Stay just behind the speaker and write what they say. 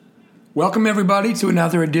Welcome, everybody, to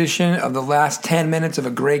another edition of the last 10 minutes of a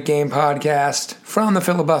great game podcast from the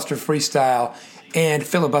Filibuster Freestyle and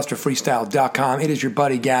filibusterfreestyle.com. It is your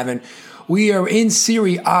buddy, Gavin. We are in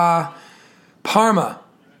Serie A, Parma,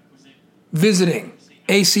 visiting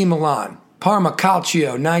AC Milan. Parma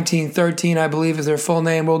Calcio, 1913, I believe, is their full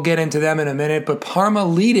name. We'll get into them in a minute. But Parma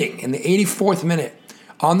leading in the 84th minute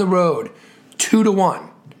on the road, 2-1.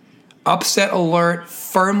 Upset alert,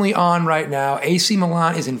 firmly on right now. AC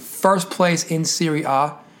Milan is in first place in Serie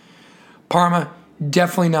A. Parma,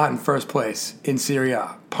 definitely not in first place in Serie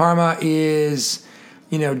A. Parma is,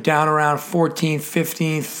 down around 14th,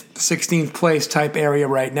 15th, 16th place type area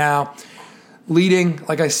right now. Leading,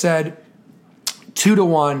 like I said,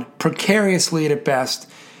 2-1, precarious lead at best.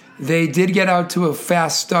 They did get out to a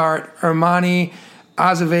fast start. Armani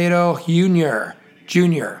Azevedo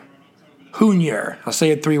Jr., I'll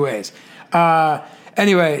say it three ways.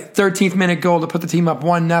 Anyway, 13th minute goal to put the team up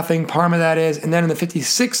 1-0, Parma that is. And then in the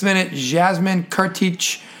 56th minute, Jasmine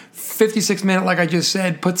Kurtic, 56th minute, like I just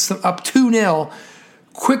said, puts them up 2-0.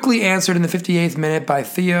 Quickly answered in the 58th minute by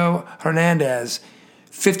Theo Hernandez.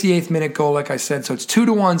 58th minute goal, like I said. So it's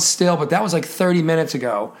 2-1 still, but that was like 30 minutes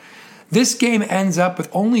ago. This game ends up with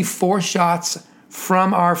only 4 shots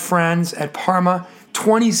from our friends at Parma,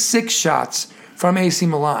 26 shots from AC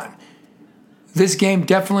Milan. This game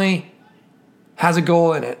definitely has a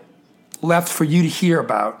goal in it left for you to hear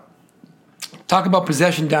about. Talk about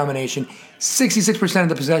possession domination. 66% of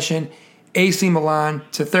the possession, AC Milan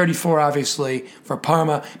to 34, obviously, for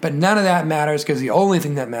Parma. But none of that matters because the only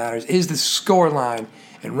thing that matters is the score line.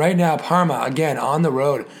 And right now, Parma, again, on the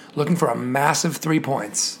road, looking for a massive 3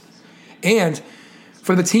 points. And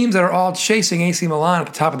for the teams that are all chasing AC Milan at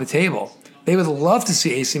the top of the table, they would love to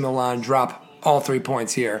see AC Milan drop all 3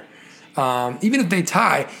 points here. Even if they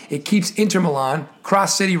tie, it keeps Inter Milan,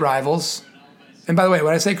 cross-city rivals. And by the way,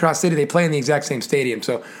 when I say cross-city, they play in the exact same stadium.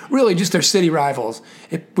 So really just their city rivals.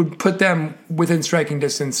 It would put them within striking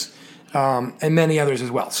distance and many others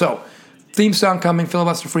as well. So theme song coming,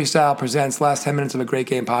 Filibuster Freestyle presents last 10 minutes of a great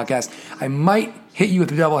game podcast. I might hit you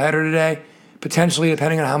with a doubleheader today, potentially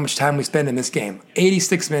depending on how much time we spend in this game.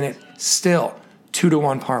 86th minute, still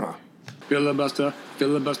 2-1 Parma. Filibuster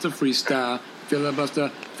Freestyle.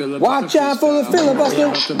 Filibuster. Watch out for the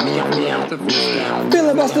filibuster.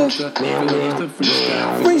 Filibuster.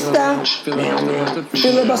 Freestyle.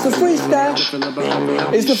 Filibuster freestyle.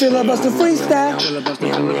 It's the filibuster freestyle.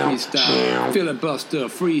 Filibuster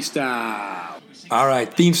freestyle. All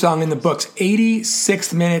right, theme song in the books.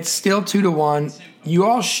 86th minute, still 2-1. You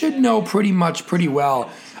all should know pretty well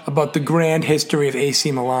about the grand history of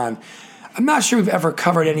AC Milan. I'm not sure we've ever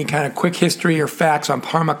covered any kind of quick history or facts on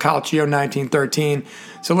Parma Calcio 1913,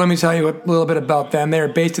 so let me tell you a little bit about them. They are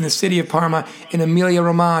based in the city of Parma in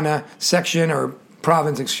Emilia-Romagna section, or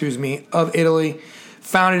province, of Italy.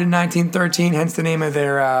 Founded in 1913, hence the name of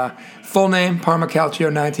their full name, Parma Calcio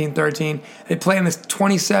 1913. They play in this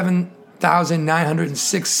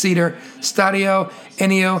 27,906-seater Stadio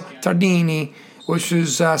Ennio Tardini, which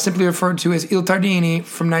is simply referred to as Il Tardini,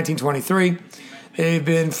 from 1923. They've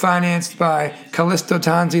been financed by Callisto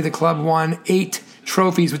Tanzi. The club won 8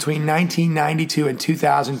 trophies between 1992 and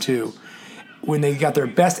 2002 when they got their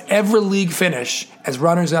best ever league finish as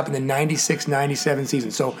runners-up in the 96-97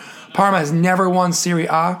 season. So Parma has never won Serie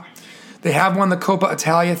A. They have won the Coppa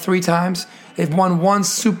Italia 3 times. They've won 1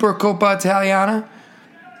 Super Coppa Italiana,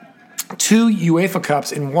 2 UEFA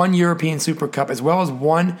Cups, and 1 European Super Cup, as well as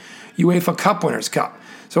 1 UEFA Cup Winners' Cup.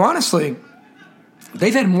 So honestly,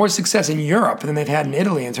 they've had more success in Europe than they've had in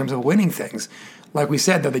Italy in terms of winning things. Like we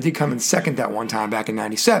said, though, they did come in second that one time back in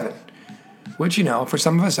 97, which, for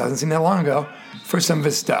some of us doesn't seem that long ago. For some of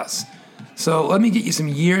us does. So let me get you some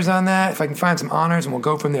years on that, if I can find some honors, and we'll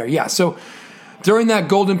go from there. Yeah, so during that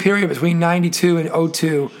golden period between 92 and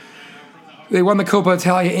 02, they won the Coppa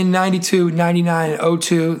Italia in 92, 99, and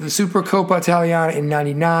 02, the Super Coppa Italiana in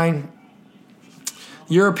 99,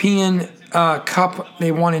 European Cup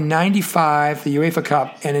they won in 95, the UEFA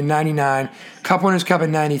Cup, and in 99, Cup Winners' Cup in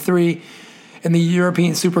 93, and the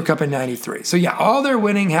European Super Cup in 93. So yeah, all their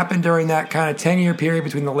winning happened during that kind of 10-year period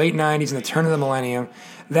between the late 90s and the turn of the millennium.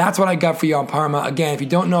 That's what I got for you on Parma. Again, if you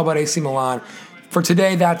don't know about AC Milan, for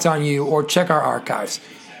today, that's on you, or check our archives.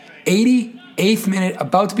 88th minute,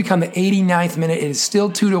 about to become the 89th minute. It is still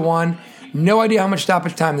 2-1. No idea how much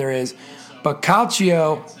stoppage time there is, but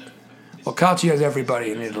Calcio is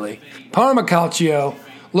everybody in Italy. Parma Calcio,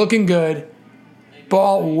 looking good.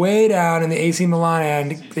 Ball way down in the AC Milan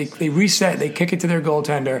end. They reset. They kick it to their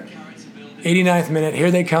goaltender. 89th minute.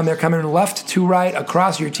 Here they come. They're coming left to right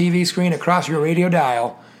across your TV screen, across your radio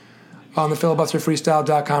dial. On the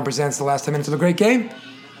filibusterfreestyle.com presents the last 10 minutes of a great game.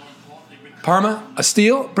 Parma, a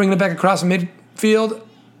steal, bringing it back across the midfield.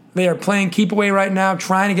 They are playing keep away right now,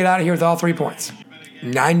 trying to get out of here with all 3 points.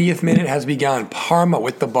 90th minute has begun. Parma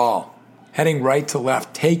with the ball, heading right to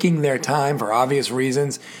left, taking their time for obvious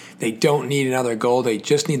reasons. They don't need another goal. They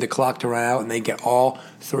just need the clock to run out, and they get all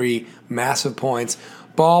 3 massive points.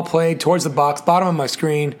 Ball played towards the box, bottom of my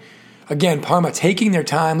screen. Again, Parma taking their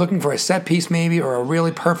time, looking for a set piece maybe or a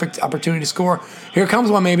really perfect opportunity to score. Here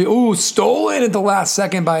comes one maybe. Ooh, stolen at the last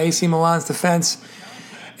second by AC Milan's defense.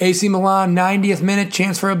 AC Milan, 90th minute,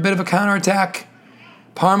 chance for a bit of a counterattack.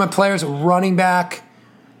 Parma players running back,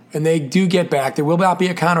 and they do get back. There will not be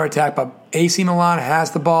a counterattack, but AC Milan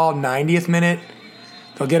has the ball, 90th minute.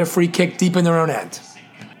 They'll get a free kick deep in their own end.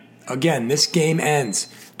 Again, this game ends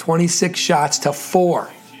 26 shots to 4.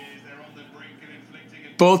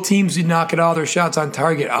 Both teams did not get all their shots on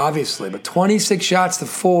target, obviously, but 26 shots to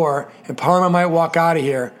 4, and Parma might walk out of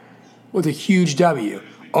here with a huge W.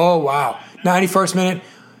 Oh, wow. 91st minute,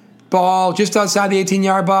 ball just outside the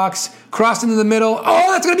 18-yard box, crossed into the middle.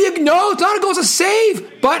 Oh, that's going to be no, it's not a goal, it's a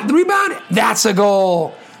save. But the rebound, that's a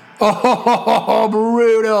goal. Oh,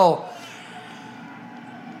 brutal.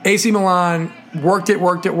 AC Milan worked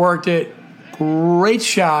it. Great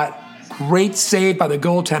shot. Great save by the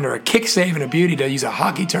goaltender. A kick save and a beauty, to use a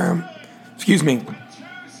hockey term. Excuse me.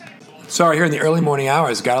 Sorry, here in the early morning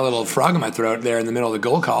hours, got a little frog in my throat there in the middle of the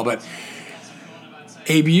goal call. But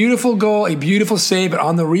a beautiful goal, a beautiful save, but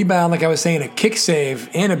on the rebound, like I was saying, a kick save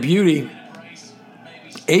and a beauty.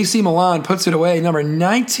 AC Milan puts it away. Number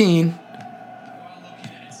 19.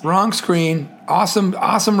 Wrong screen.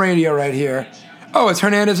 Awesome radio right here. Oh, it's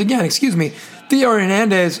Hernandez again. Excuse me. Theo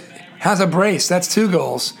Hernandez has a brace. That's 2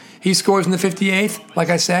 goals. He scores in the 58th, like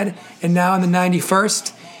I said, and now in the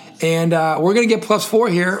 91st. And we're going to get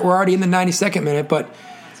 +4 here. We're already in the 92nd minute, but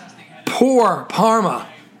poor Parma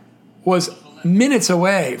was minutes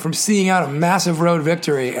away from seeing out a massive road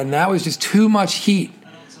victory, and that was just too much heat,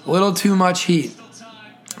 a little too much heat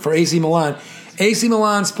for AC Milan. AC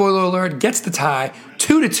Milan, spoiler alert, gets the tie,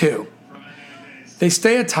 2-2. They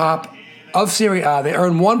stay atop of Serie A. They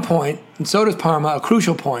earn 1 point, and so does Parma, a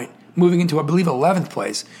crucial point, moving into, I believe, 11th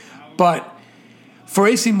place. But for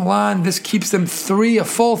AC Milan, this keeps them a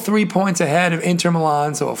full 3 points ahead of Inter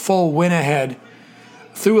Milan, so a full win ahead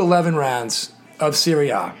through 11 rounds of Serie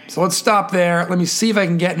A. So let's stop there. Let me see if I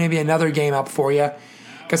can get maybe another game up for you.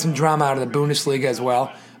 Got some drama out of the Bundesliga as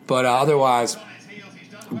well. But otherwise,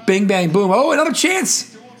 bing, bang, boom. Oh, another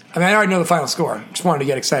chance. I mean, I already know the final score. Just wanted to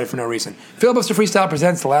get excited for no reason. Filibuster Freestyle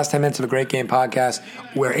presents the last 10 minutes of a great game podcast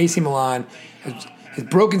where AC Milan has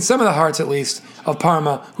broken some of the hearts, at least, of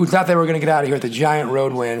Parma, who thought they were going to get out of here with a giant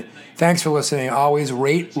road win. Thanks for listening. Always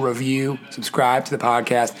rate, review, subscribe to the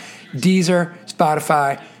podcast. Deezer,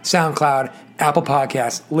 Spotify, SoundCloud, Apple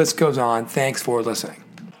Podcasts, list goes on. Thanks for listening.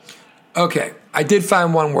 Okay, I did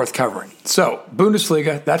find one worth covering. So,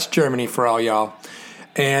 Bundesliga, that's Germany for all y'all.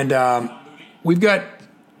 And we've got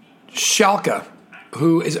Schalke,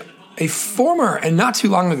 who is a former, and not too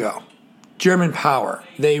long ago, German power.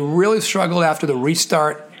 They really struggled after the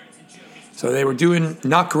restart. So they were doing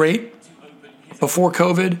not great before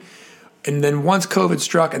COVID. And then once COVID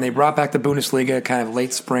struck and they brought back the Bundesliga kind of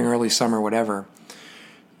late spring, early summer, whatever,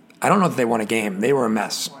 I don't know if they won a game. They were a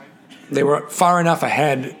mess. They were far enough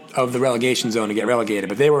ahead of the relegation zone to get relegated,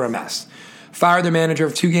 but they were a mess. Fired their manager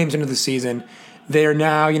 2 games into the season. They are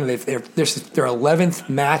now, they're their 11th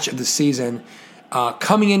match of the season.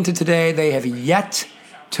 Coming into today, they have yet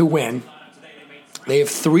to win. They have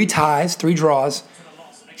 3 ties, 3 draws,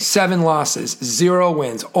 7 losses, 0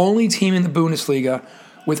 wins. Only team in the Bundesliga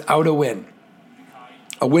without a win.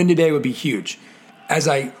 A win today would be huge. As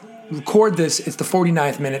I record this, it's the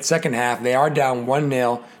 49th minute, second half. They are down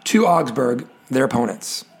 1-0 to Augsburg, their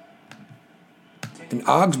opponents. And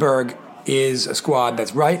Augsburg is a squad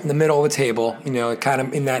that's right in the middle of the table, kind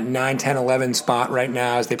of in that 9, 10, 11 spot right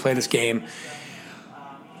now as they play this game.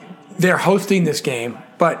 They're hosting this game,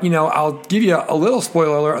 but, I'll give you a little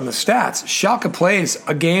spoiler alert on the stats. Schalke plays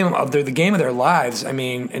a game of the game of their lives. I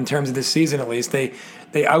mean, in terms of this season at least.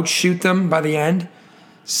 They outshoot them by the end,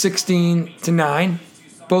 16-9.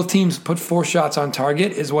 Both teams put 4 shots on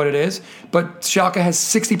target is what it is. But Schalke has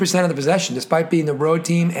 60% of the possession, despite being the road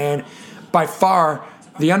team, and by far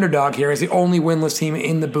the underdog here is the only winless team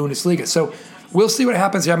in the Bundesliga. So we'll see what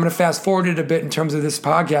happens here. I'm going to fast forward it a bit in terms of this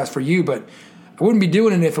podcast for you, but I wouldn't be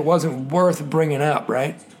doing it if it wasn't worth bringing up,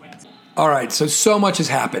 right? All right, so much has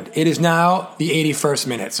happened. It is now the 81st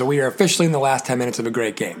minute, so we are officially in the last 10 minutes of a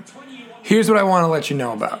great game. Here's what I want to let you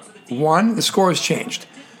know about. 1, the score has changed.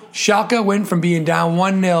 Schalke went from being down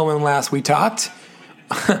 1-0 when last we talked.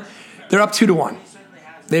 They're up 2-1.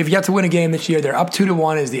 They've yet to win a game this year. They're up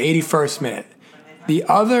 2-1 is the 81st minute. The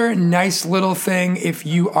other nice little thing, if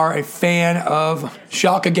you are a fan of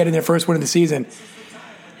Schalke getting their first win of the season,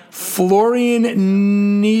 Florian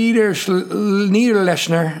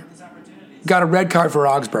Niederlechner got a red card for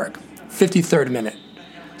Augsburg, 53rd minute.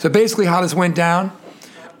 So basically how this went down,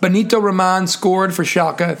 Benito Raman scored for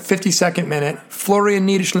Schalke, 52nd minute. Florian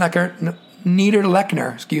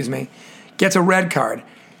Niederlechner, gets a red card.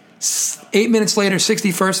 8 minutes later,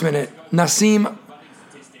 61st minute, Nassim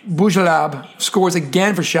Boujalab scores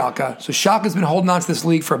again for Schalke. So Schalke's been holding on to this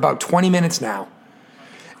league for about 20 minutes now.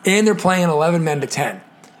 And they're playing 11 men to 10.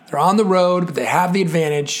 They're on the road, but they have the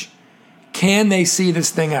advantage. Can they see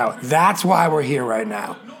this thing out? That's why we're here right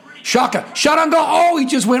now. Schalke, shot on goal. Oh, he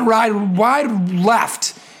just went wide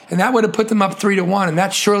left. And that would have put them up 3-1, and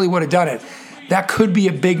that surely would have done it. That could be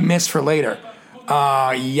a big miss for later.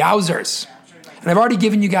 Yowzers. And I've already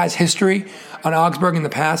given you guys history on Augsburg in the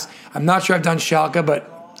past. I'm not sure I've done Schalke,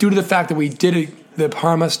 but due to the fact that we did the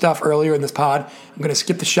Parma stuff earlier in this pod, I'm going to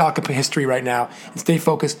skip the Schalke history right now and stay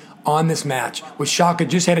focused on this match, which Schalke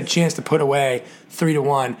just had a chance to put away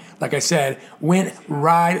 3-1. Like I said, went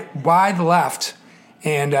wide left,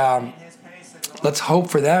 and let's hope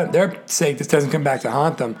for their sake this doesn't come back to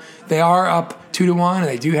haunt them. They are up 2-1, and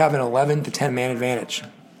they do have an 11 to 10 man advantage.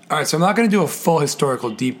 All right, so I'm not going to do a full historical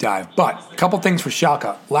deep dive, but a couple things for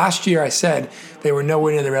Schalke. Last year I said they were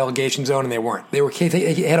nowhere near the relegation zone, and they weren't. They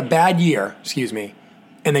had a bad year,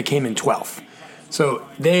 and they came in 12th. So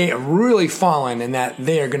they have really fallen in that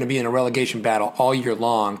they are going to be in a relegation battle all year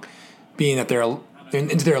long, being that they're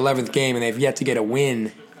into their 11th game and they've yet to get a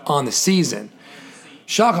win on the season.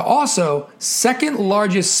 Schalke also second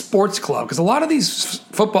largest sports club, because a lot of these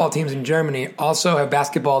football teams in Germany also have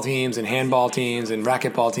basketball teams and handball teams and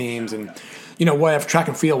racquetball teams and whatever, track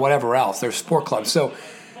and field, whatever else. They're sport clubs. So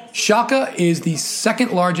Schalke is the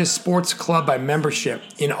second largest sports club by membership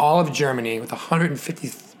in all of Germany with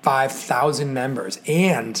 155,000 members,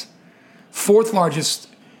 and fourth largest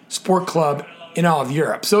sport club in all of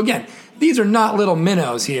Europe. So again, these are not little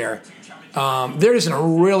minnows here. They're just in a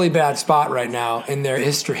really bad spot right now in their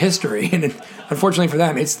history, and unfortunately for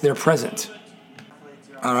them, it's their present.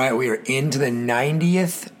 All right, we are into the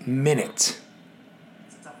 90th minute.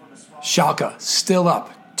 Schalke still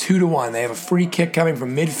up 2-1. They have a free kick coming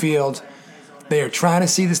from midfield. They are trying to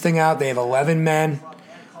see this thing out. They have 11 men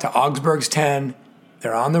to Augsburg's 10.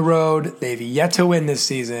 They're on the road. They've yet to win this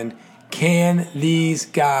season. Can these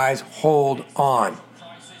guys hold on?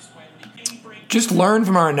 Just learned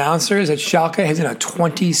from our announcers that Schalke is in a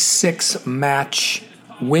 26-match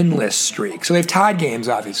winless streak. So they've tied games,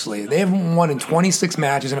 obviously. They haven't won in 26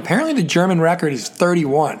 matches, and apparently the German record is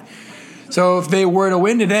 31. So if they were to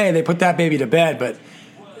win today, they put that baby to bed. But,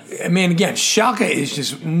 I mean, again, Schalke is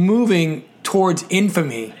just moving towards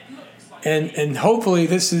infamy. And hopefully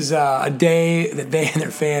this is a day that they and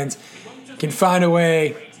their fans can find a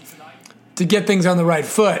way to get things on the right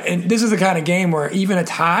foot. And this is the kind of game where even a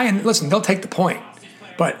tie, and listen, they'll take the point,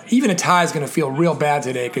 but even a tie is going to feel real bad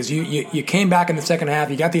today because you came back in the second half,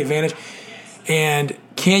 you got the advantage, and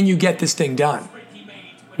can you get this thing done?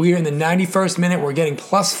 We are in the 91st minute. We're getting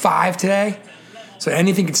 +5 today, so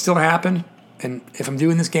anything can still happen. And if I'm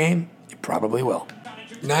doing this game, it probably will.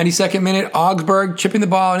 92nd minute, Augsburg chipping the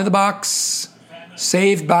ball into the box,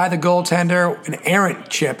 saved by the goaltender, an errant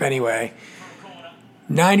chip anyway.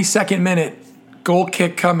 92nd minute, goal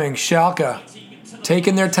kick coming. Schalke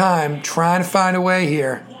taking their time, trying to find a way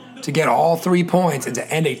here to get all 3 points and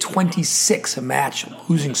to end a 26-match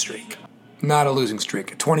losing streak. Not a losing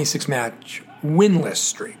streak, a 26-match winless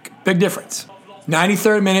streak. Big difference.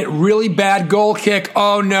 93rd minute, really bad goal kick.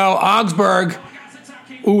 Oh no, Augsburg.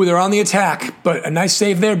 Ooh, they're on the attack, but a nice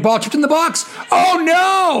save there. Ball chipped in the box. Oh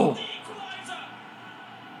no!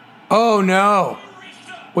 Oh no.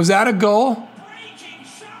 Was that a goal?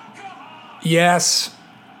 Yes,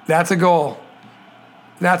 that's a goal.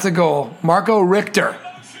 That's a goal. Marco Richter.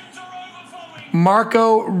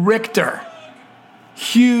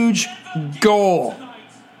 Huge goal.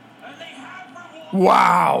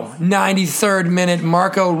 Wow. 93rd minute.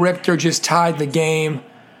 Marco Richter just tied the game.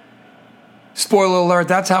 Spoiler alert,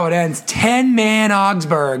 that's how it ends. 10-man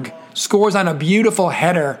Augsburg scores on a beautiful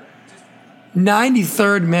header.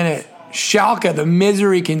 93rd minute. Schalke, the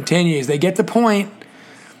misery continues. They get the point.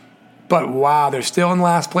 But wow, they're still in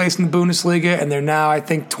last place in the Bundesliga, and they're now, I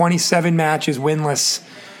think, 27 matches winless.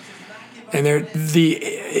 And they're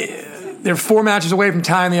 4 matches away from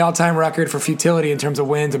tying the all-time record for futility in terms of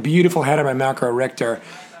wins. A beautiful header by Marco Richter.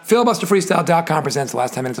 FilibusterFreestyle.com presents the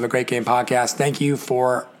last 10 minutes of a great game podcast. Thank you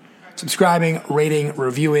for subscribing, rating,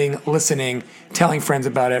 reviewing, listening, telling friends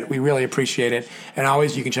about it. We really appreciate it. And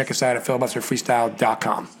always, you can check us out at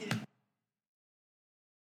filibusterfreestyle.com.